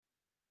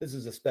This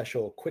is a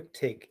special quick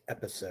take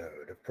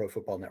episode of Pro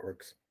Football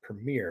Network's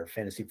premier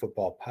fantasy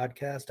football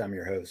podcast. I'm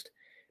your host,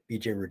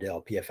 BJ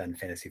Rudell, PFN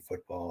Fantasy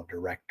Football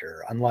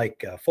Director.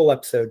 Unlike full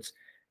episodes,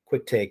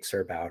 quick takes are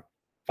about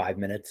 5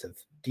 minutes of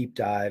deep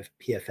dive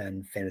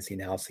PFN fantasy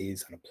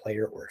analyses on a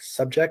player or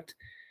subject.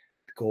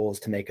 The goal is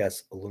to make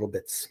us a little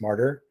bit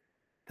smarter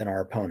than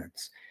our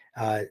opponents.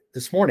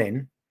 This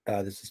morning,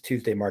 this is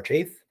Tuesday, March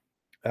 8th.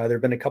 There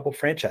have been a couple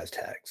franchise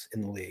tags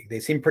in the league.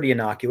 They seem pretty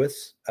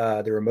innocuous.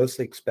 They were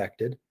mostly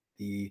expected.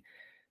 The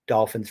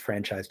Dolphins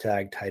franchise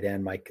tag tight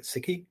end Mike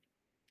Gesicki,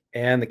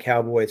 and the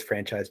Cowboys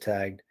franchise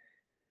tagged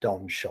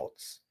Dalton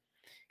Schultz.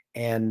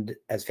 And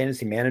as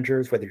fantasy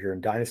managers, whether you're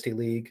in Dynasty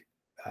League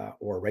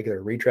or a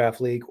regular redraft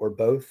league or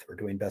both, or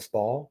doing best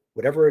ball,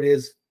 whatever it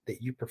is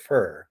that you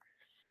prefer,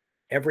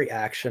 every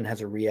action has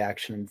a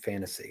reaction in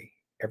fantasy.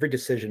 Every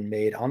decision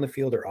made on the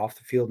field or off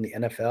the field in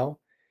the NFL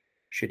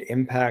should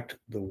impact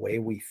the way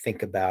we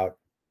think about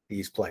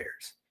these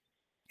players.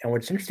 And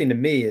what's interesting to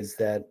me is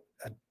that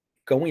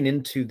going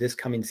into this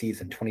coming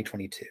season,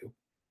 2022,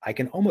 I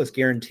can almost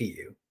guarantee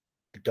you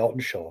that Dalton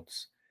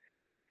Schultz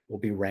will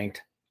be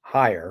ranked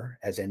higher,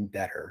 as in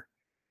better,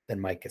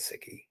 than Mike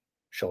Gesicki.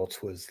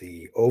 Schultz was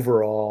the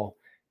overall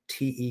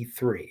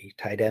TE3,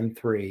 tight end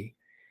 3,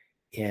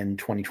 in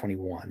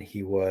 2021.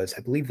 He was,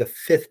 I believe, the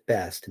fifth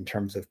best in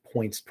terms of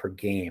points per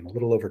game, a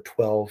little over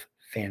 12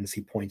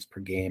 fantasy points per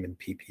game in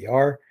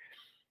PPR.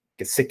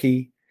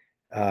 Gesicki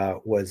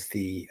was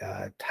the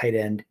tight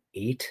end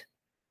 8,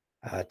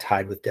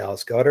 tied with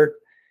Dallas Goedert.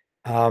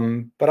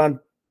 But on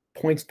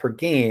points per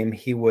game,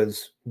 he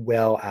was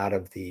well out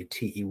of the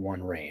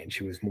TE1 range.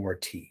 He was more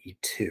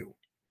TE2.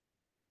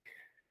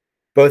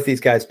 Both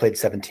these guys played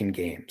 17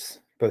 games.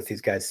 Both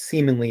these guys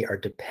seemingly are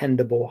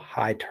dependable,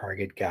 high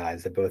target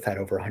guys that both had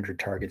over 100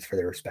 targets for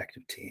their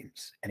respective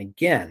teams. And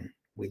again,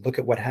 we look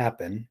at what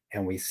happened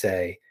and we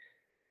say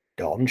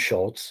Dalton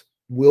Schultz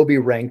will be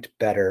ranked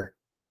better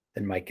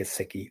than Mike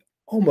Gesicki,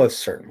 almost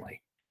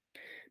certainly.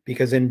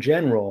 Because in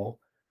general,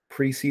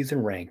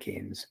 preseason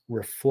rankings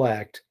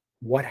reflect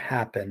what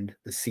happened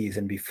the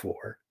season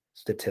before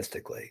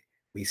statistically.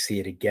 We see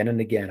it again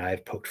and again.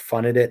 I've poked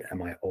fun at it on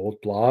my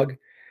old blog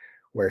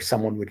where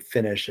someone would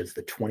finish as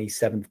the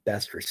 27th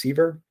best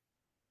receiver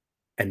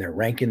and their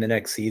ranking the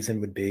next season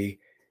would be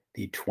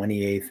the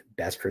 28th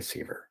best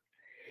receiver.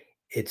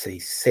 It's a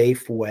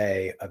safe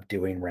way of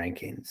doing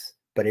rankings,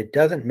 but it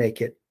doesn't make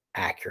it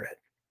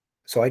accurate.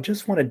 So I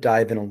just want to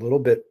dive in a little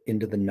bit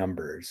into the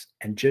numbers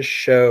and just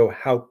show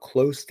how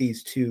close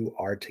these two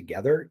are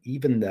together,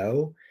 even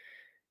though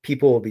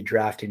people will be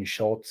drafting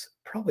Schultz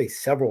probably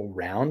several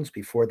rounds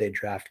before they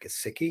draft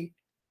Gesicki.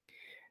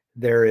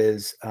 There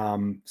is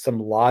some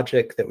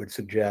logic that would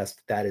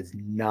suggest that is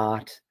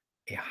not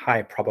a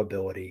high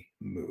probability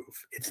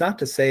move. It's not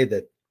to say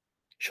that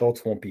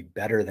Schultz won't be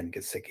better than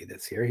Gesicki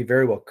this year. He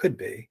very well could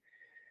be,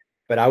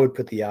 but I would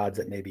put the odds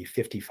at maybe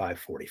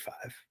 55-45.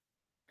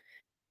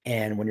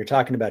 And when you're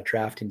talking about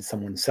drafting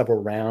someone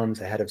several rounds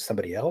ahead of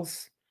somebody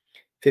else,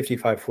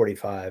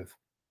 55-45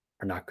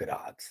 are not good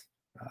odds.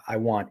 I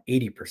want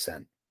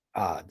 80%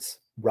 odds,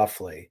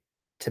 roughly,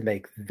 to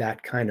make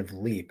that kind of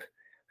leap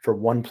for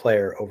one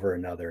player over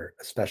another,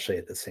 especially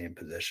at the same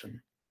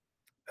position.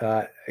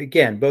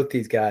 Again, both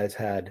these guys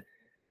had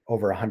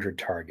over 100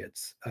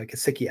 targets.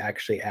 Gesicki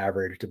actually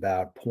averaged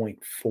about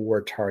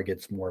 0.4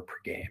 targets more per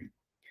game.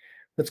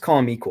 Let's call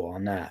him equal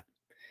on that.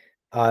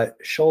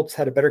 Schultz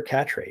had a better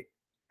catch rate.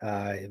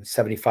 It was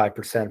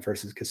 75%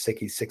 versus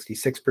Gesicki's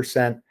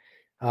 66%.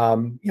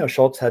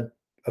 Schultz had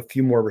a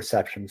few more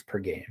receptions per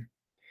game.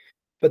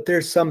 But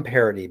there's some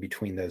parity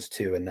between those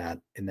two in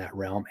that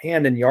realm,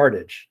 and in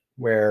yardage,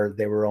 where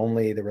they were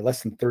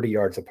less than 30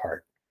 yards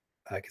apart.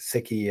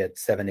 Gesicki at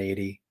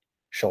 780,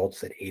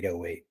 Schultz at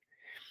 808.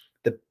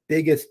 The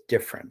biggest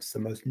difference, the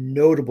most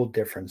notable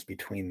difference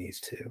between these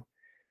two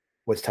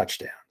was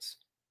touchdowns.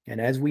 And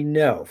as we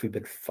know, if we've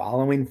been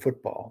following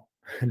football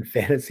and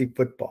fantasy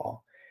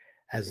football,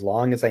 as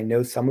long as I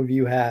know some of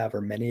you have,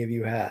 or many of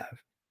you have,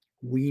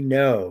 we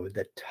know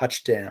that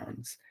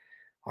touchdowns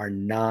are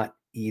not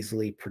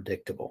easily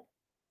predictable.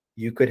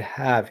 You could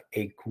have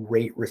a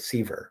great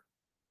receiver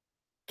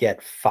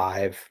get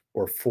 5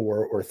 or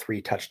 4 or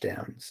 3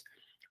 touchdowns.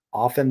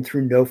 Often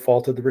through no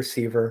fault of the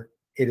receiver,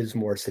 it is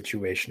more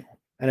situational.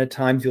 And at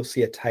times you'll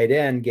see a tight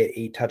end get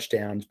 8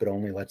 touchdowns, but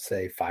only, let's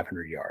say,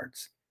 500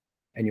 yards.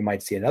 And you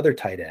might see another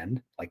tight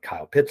end, like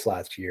Kyle Pitts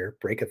last year,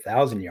 break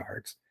 1,000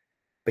 yards,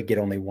 but get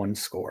only 1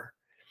 score.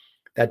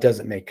 That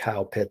doesn't make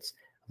Kyle Pitts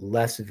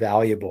less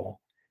valuable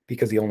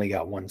because he only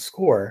got 1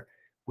 score.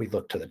 We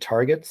look to the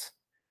targets.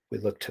 We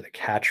look to the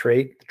catch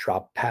rate, the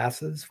drop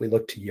passes. We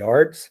look to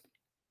yards.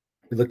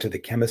 We look to the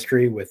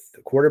chemistry with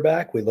the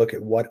quarterback. We look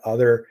at what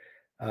other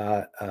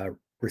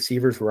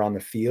receivers were on the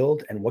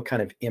field and what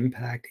kind of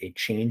impact a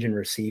change in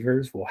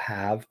receivers will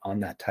have on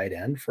that tight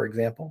end, for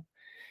example.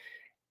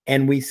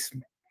 And we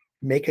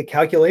make a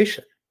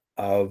calculation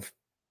of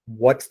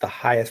what's the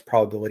highest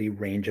probability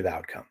range of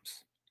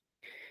outcomes.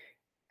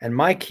 And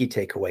my key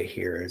takeaway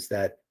here is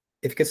that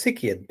if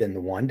Gesicki had been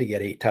the one to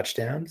get 8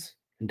 touchdowns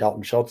and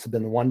Dalton Schultz had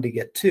been the one to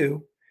get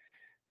 2,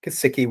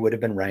 Gesicki would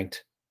have been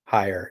ranked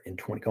higher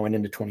going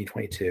into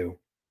 2022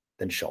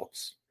 than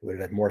Schultz. He would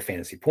have had more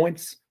fantasy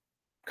points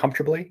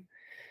comfortably,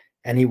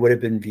 and he would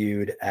have been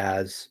viewed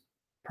as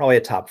probably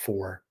a top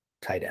 4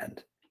 tight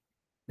end.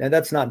 Now,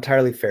 that's not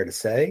entirely fair to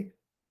say.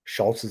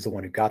 Schultz is the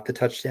one who got the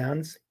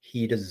touchdowns.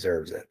 He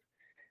deserves it.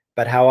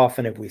 But how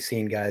often have we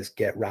seen guys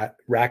get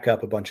rack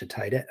up a bunch of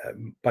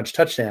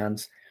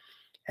touchdowns,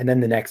 and then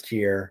the next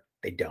year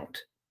they don't?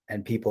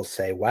 And people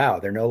say, wow,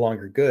 they're no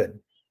longer good.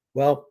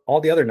 Well, all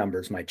the other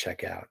numbers might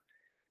check out,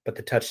 but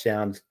the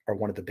touchdowns are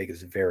one of the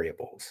biggest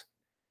variables.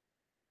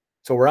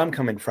 So where I'm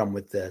coming from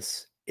with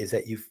this is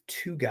that you've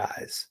 2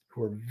 guys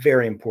who are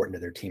very important to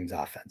their team's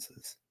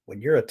offenses. When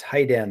you're a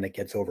tight end that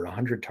gets over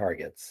 100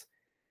 targets,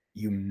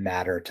 you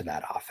matter to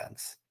that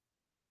offense.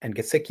 And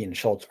Gesicki and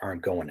Schultz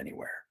aren't going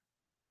anywhere.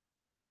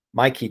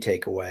 My key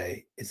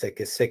takeaway is that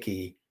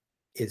Gesicki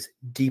is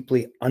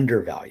deeply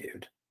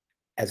undervalued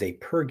as a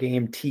per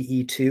game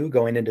TE2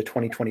 going into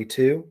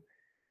 2022.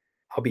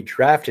 I'll be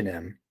drafting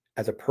him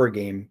as a per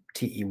game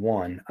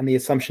TE1 on the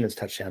assumption his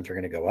touchdowns are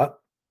going to go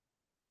up.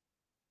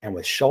 And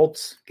with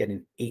Schultz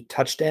getting 8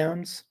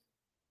 touchdowns,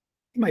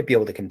 he might be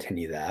able to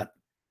continue that.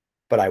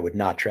 But I would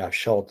not draft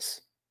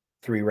Schultz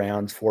 3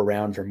 rounds, 4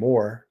 rounds or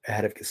more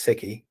ahead of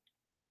Gesicki.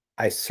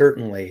 I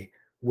certainly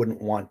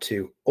wouldn't want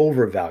to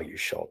overvalue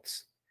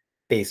Schultz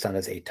based on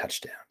his 8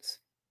 touchdowns.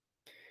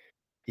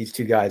 These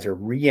 2 guys are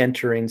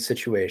re-entering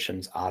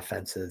situations,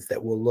 offenses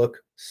that will look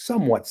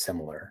somewhat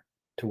similar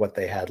to what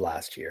they had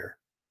last year.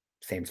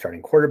 Same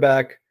starting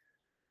quarterback,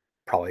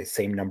 probably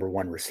same number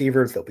 1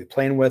 receivers they'll be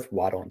playing with,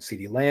 Waddle and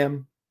CeeDee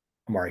Lamb.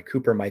 Amari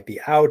Cooper might be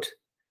out.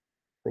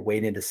 We're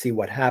waiting to see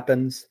what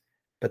happens.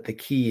 But the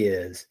key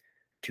is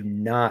to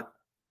not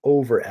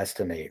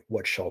overestimate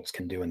what Schultz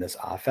can do in this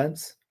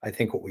offense. I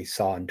think what we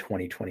saw in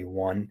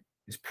 2021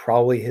 is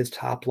probably his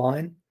top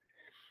line.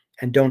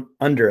 And don't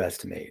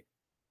underestimate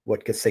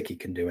what Gesicki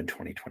can do in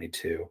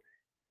 2022.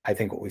 I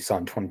think what we saw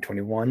in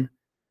 2021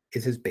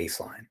 is his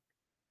baseline.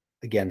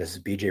 Again, this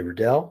is BJ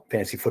Riddell,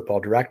 Fantasy Football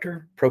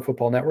Director, Pro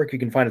Football Network. You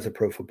can find us at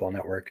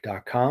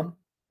profootballnetwork.com.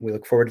 We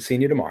look forward to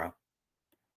seeing you tomorrow.